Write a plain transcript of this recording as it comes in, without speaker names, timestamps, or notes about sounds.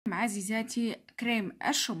عزيزاتي كريم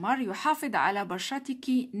الشمر يحافظ على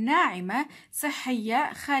بشرتك ناعمة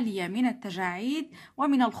صحية خالية من التجاعيد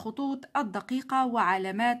ومن الخطوط الدقيقة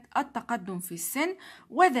وعلامات التقدم في السن،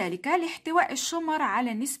 وذلك لاحتواء الشمر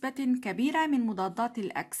على نسبة كبيرة من مضادات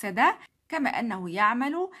الأكسدة، كما أنه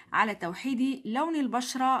يعمل على توحيد لون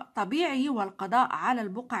البشرة طبيعي والقضاء على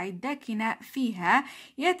البقع الداكنة فيها.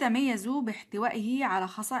 يتميز باحتوائه على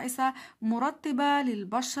خصائص مرطبة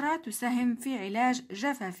للبشرة تساهم في علاج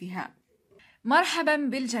جفافها. مرحبا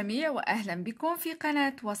بالجميع وأهلا بكم في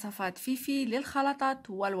قناة وصفات فيفي للخلطات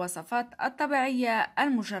والوصفات الطبيعية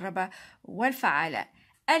المجربة والفعالة.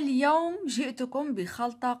 اليوم جئتكم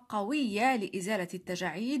بخلطة قوية لإزالة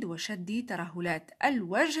التجاعيد وشد ترهلات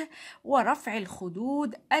الوجه ورفع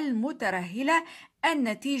الخدود المترهلة.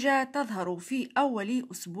 النتيجة تظهر في أول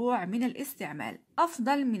أسبوع من الاستعمال،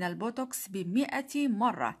 أفضل من البوتوكس ب100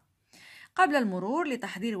 مرة. قبل المرور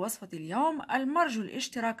لتحضير وصفة اليوم، المرجو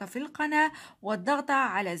الاشتراك في القناة والضغط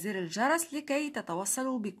على زر الجرس لكي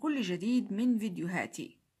تتوصلوا بكل جديد من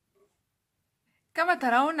فيديوهاتي. كما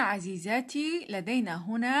ترون عزيزاتي لدينا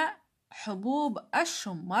هنا حبوب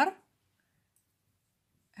الشمر،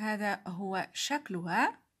 هذا هو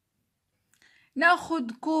شكلها.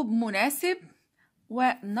 نأخذ كوب مناسب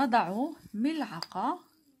ونضع ملعقة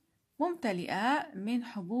ممتلئة من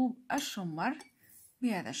حبوب الشمر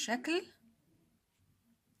بهذا الشكل،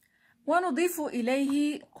 ونضيف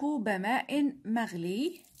إليه كوب ماء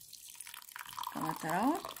مغلي كما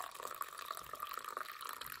ترون.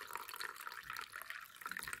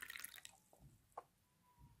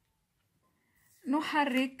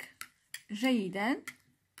 نحرك جيدا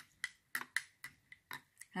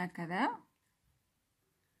هكذا،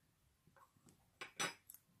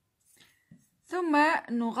 ثم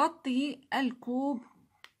نغطي الكوب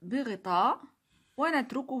بغطاء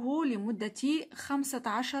ونتركه لمدة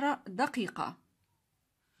 15 دقيقة،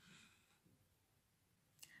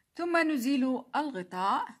 ثم نزيل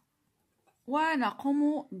الغطاء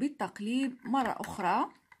ونقوم بالتقليب مرة أخرى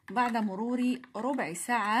بعد مرور ربع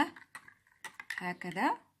ساعة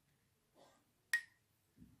هكذا.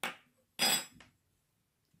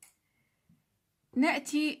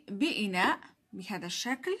 نأتي بإناء بهذا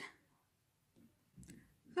الشكل،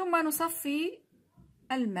 ثم نصفي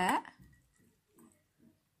الماء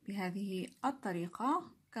بهذه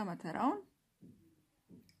الطريقة كما ترون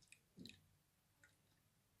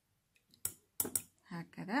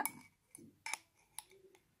هكذا.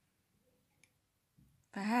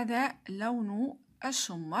 فهذا لون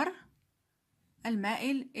الشمر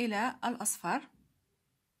المائل إلى الأصفر.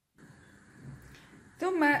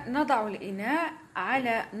 ثم نضع الإناء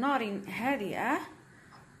على نار هادئة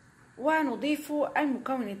ونضيف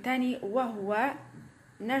المكون الثاني وهو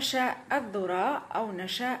نشا الذرة أو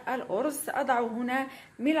نشا الأرز. أضع هنا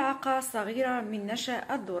ملعقة صغيرة من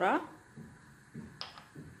نشا الذرة،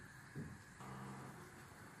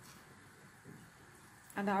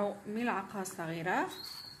 أضع ملعقة صغيرة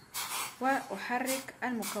وأحرك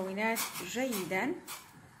المكونات جيدا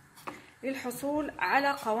للحصول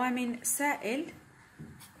على قوام سائل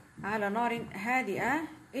على نار هادئة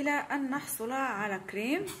إلى أن نحصل على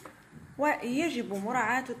كريم. ويجب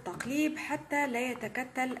مراعاة التقليب حتى لا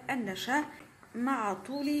يتكتل النشا مع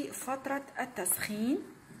طول فترة التسخين،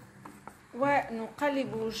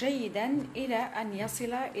 ونقلب جيدا إلى أن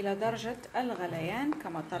يصل إلى درجة الغليان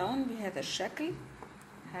كما ترون بهذا الشكل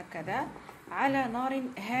هكذا على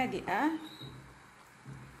نار هادئة.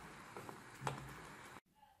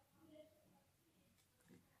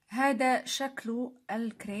 هذا شكل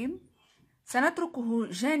الكريم، سنتركه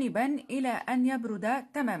جانبا إلى أن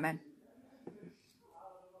يبرد تماما.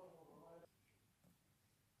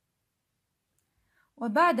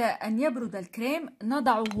 وبعد أن يبرد الكريم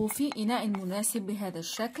نضعه في إناء مناسب بهذا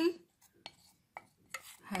الشكل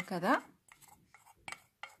هكذا،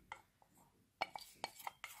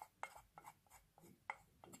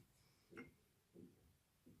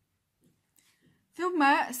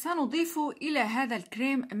 ثم سنضيف إلى هذا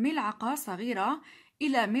الكريم ملعقة صغيرة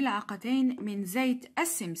إلى ملعقتين من زيت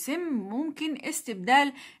السمسم. ممكن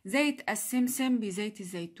استبدال زيت السمسم بزيت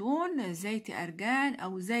الزيتون، زيت أرغان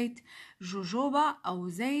أو زيت جوجوبا أو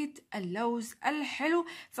زيت اللوز الحلو،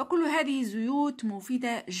 فكل هذه زيوت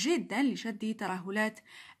مفيدة جدا لشد ترهلات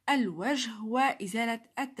الوجه وإزالة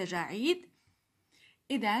التجاعيد.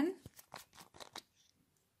 إذن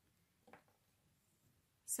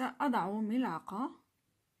سأضع ملعقة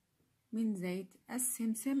من زيت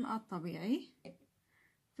السمسم الطبيعي،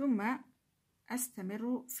 ثم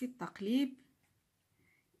أستمر في التقليب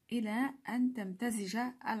إلى أن تمتزج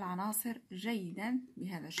العناصر جيدا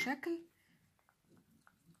بهذا الشكل.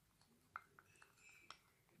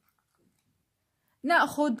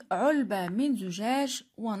 نأخذ علبة من زجاج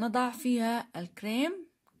ونضع فيها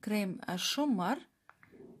كريم الشمر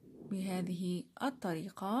بهذه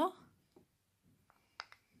الطريقة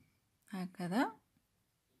هكذا.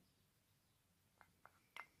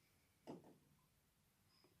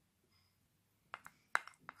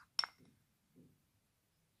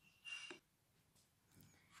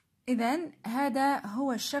 إذن هذا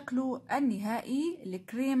هو الشكل النهائي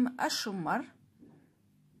لكريم الشمر.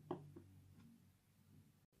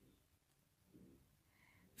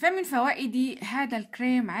 فمن فوائد هذا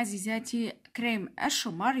الكريم عزيزاتي، كريم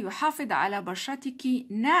الشمر يحافظ على بشرتك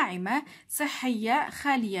ناعمة صحية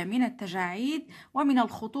خالية من التجاعيد ومن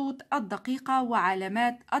الخطوط الدقيقة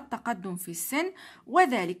وعلامات التقدم في السن،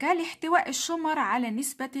 وذلك لاحتواء الشمر على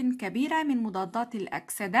نسبة كبيرة من مضادات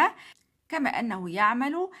الأكسدة، كما أنه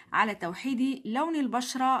يعمل على توحيد لون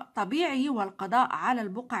البشرة طبيعي والقضاء على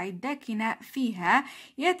البقع الداكنة فيها.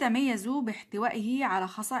 يتميز باحتوائه على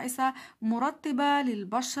خصائص مرطبة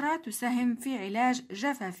للبشرة تساهم في علاج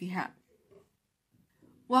جفافها.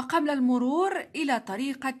 وقبل المرور إلى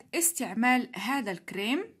طريقة استعمال هذا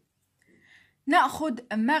الكريم، نأخذ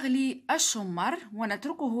مغلي الشمر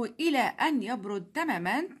ونتركه إلى أن يبرد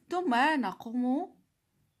تماما، ثم نقوم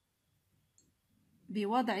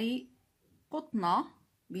بوضع قطنة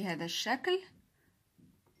بهذا الشكل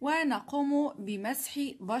ونقوم بمسح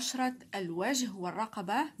بشرة الوجه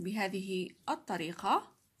والرقبة بهذه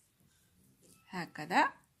الطريقة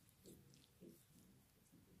هكذا.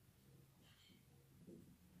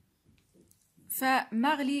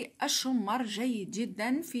 فمغلي الشمر جيد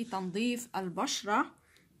جدا في تنظيف البشرة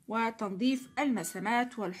وتنظيف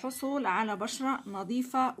المسامات والحصول على بشرة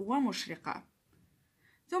نظيفة ومشرقة.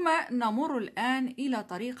 ثم نمر الآن إلى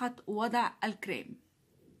طريقة وضع الكريم.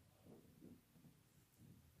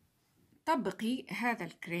 طبقي هذا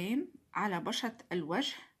الكريم على بشرة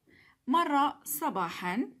الوجه مرة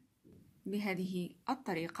صباحا بهذه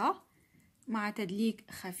الطريقة مع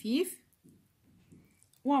تدليك خفيف،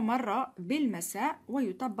 ومرة بالمساء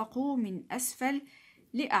ويطبق من أسفل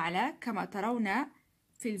لأعلى كما ترون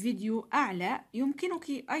في الفيديو أعلى. يمكنك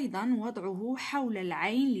أيضا وضعه حول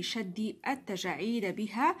العين لشد التجاعيد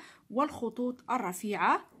بها والخطوط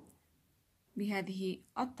الرفيعة بهذه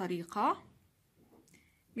الطريقة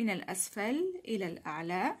من الأسفل إلى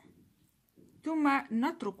الأعلى. ثم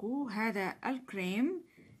نترك هذا الكريم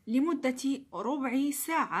لمدة ربع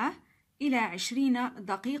ساعة إلى 20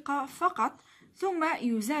 دقيقة فقط، ثم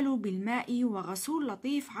يزال بالماء وغسول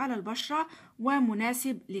لطيف على البشرة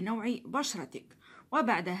ومناسب لنوع بشرتك.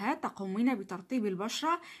 وبعدها تقومين بترطيب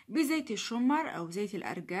البشرة بزيت الشمر أو زيت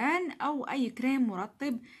الأرجان أو أي كريم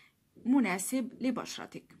مرطب مناسب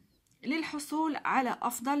لبشرتك للحصول على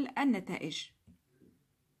أفضل النتائج.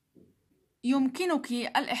 يمكنك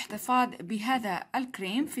الاحتفاظ بهذا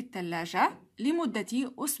الكريم في الثلاجة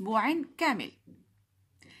لمدة أسبوع كامل.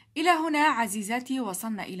 إلى هنا عزيزاتي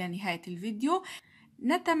وصلنا إلى نهاية الفيديو.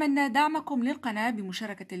 نتمنى دعمكم للقناة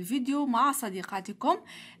بمشاركة الفيديو مع صديقاتكم،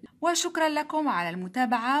 وشكرا لكم على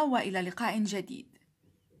المتابعة وإلى لقاء جديد.